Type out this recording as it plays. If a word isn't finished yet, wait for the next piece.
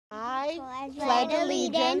I pledge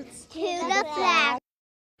allegiance to the flag.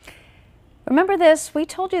 Remember this? We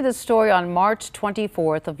told you this story on March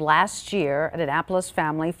 24th of last year. An Annapolis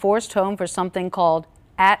family forced home for something called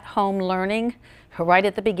at-home learning right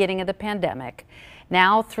at the beginning of the pandemic.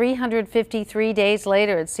 Now, 353 days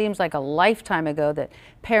later, it seems like a lifetime ago that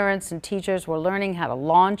parents and teachers were learning how to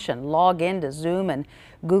launch and log into Zoom and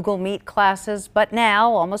Google Meet classes. But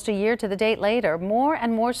now, almost a year to the date later, more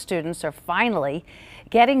and more students are finally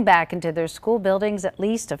getting back into their school buildings at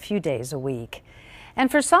least a few days a week.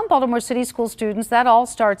 And for some Baltimore City school students, that all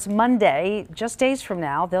starts Monday. Just days from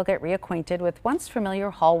now, they'll get reacquainted with once familiar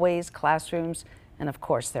hallways, classrooms, and of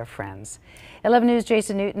course their friends. 11 News'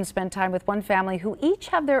 Jason Newton spent time with one family who each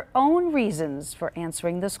have their own reasons for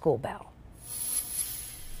answering the school bell.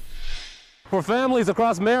 For families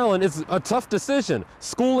across Maryland, it's a tough decision,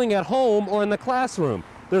 schooling at home or in the classroom.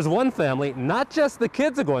 There's one family, not just the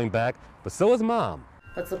kids are going back, but so is mom.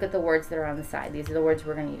 Let's look at the words that are on the side. These are the words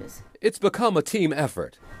we're going to use. It's become a team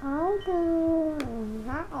effort. Okay.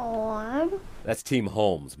 That's Team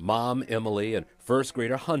Holmes, Mom Emily and first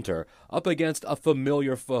grader Hunter up against a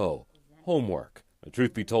familiar foe, homework.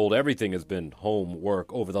 Truth be told, everything has been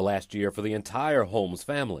homework over the last year for the entire Holmes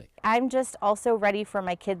family. I'm just also ready for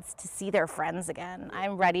my kids to see their friends again.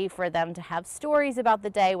 I'm ready for them to have stories about the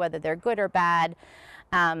day, whether they're good or bad,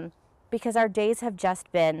 because our days have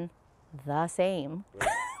just been the same.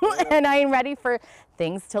 And I am ready for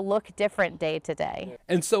things to look different day to day.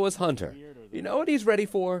 And so is Hunter. You know what he's ready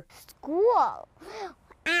for? School.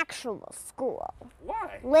 Actual school.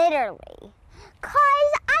 Why? Literally.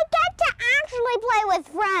 'Cause I get to actually play with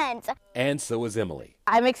friends. And so is Emily.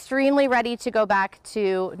 I'm extremely ready to go back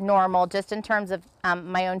to normal, just in terms of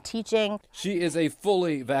my own teaching. She is a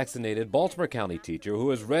fully vaccinated Baltimore County teacher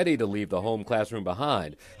who is ready to leave the home classroom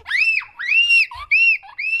behind.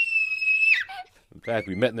 In fact,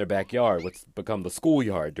 we met in their backyard, what's become the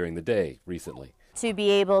schoolyard during the day recently. To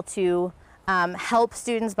be able to help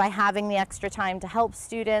students by having the extra time to help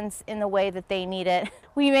students in the way that they need it.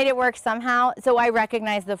 We made it work somehow, so I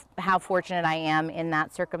recognize how fortunate I am in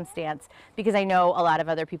that circumstance, because I know a lot of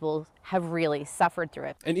other people have really suffered through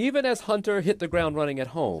it. And even as Hunter hit the ground running at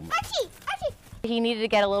home, he needed to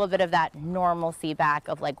get a little bit of that normalcy back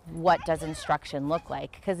of like, what does instruction look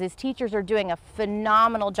like? Because his teachers are doing a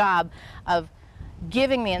phenomenal job of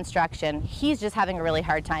giving the instruction. He's just having a really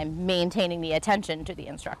hard time maintaining the attention to the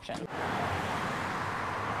instruction.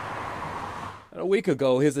 A week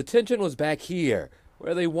ago, his attention was back here,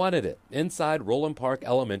 where they wanted it, inside Roland Park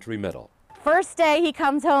Elementary Middle. First day he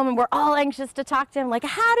comes home and we're all anxious to talk to him, like,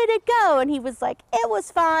 how did it go? And he was like, it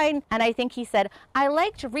was fine. And I think he said, I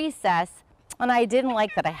liked recess, and I didn't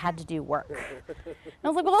like that I had to do work. And I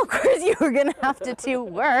was like, well, of course you were gonna have to do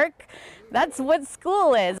work. That's what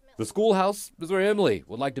school is. The schoolhouse is where Emily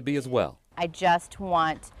would like to be as well. I just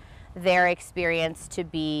want their experience to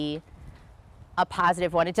be a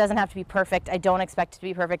positive one. It doesn't have to be perfect. I don't expect it to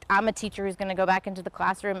be perfect. I'm a teacher who's gonna go back into the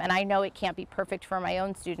classroom, and I know it can't be perfect for my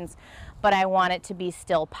own students, but I want it to be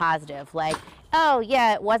still positive. Like, oh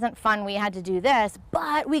yeah, it wasn't fun, we had to do this,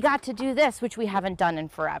 but we got to do this, which we haven't done in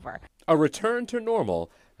forever. A return to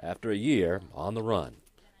normal after a year on the run.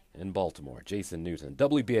 In Baltimore, Jason Newton,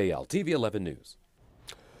 WBAL-TV 11 News.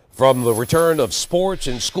 From the return of sports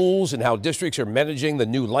and schools and how districts are managing the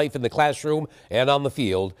new life in the classroom and on the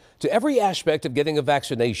field, to every aspect of getting a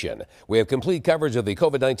vaccination, we have complete coverage of the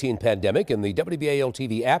COVID-19 pandemic in the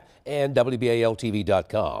WBAL-TV app and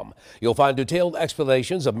WBAL-TV.com. You'll find detailed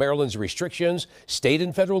explanations of Maryland's restrictions, state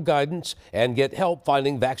and federal guidance, and get help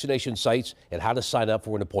finding vaccination sites and how to sign up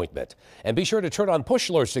for an appointment. And be sure to turn on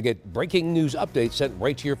push alerts to get breaking news updates sent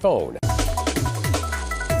right to your phone.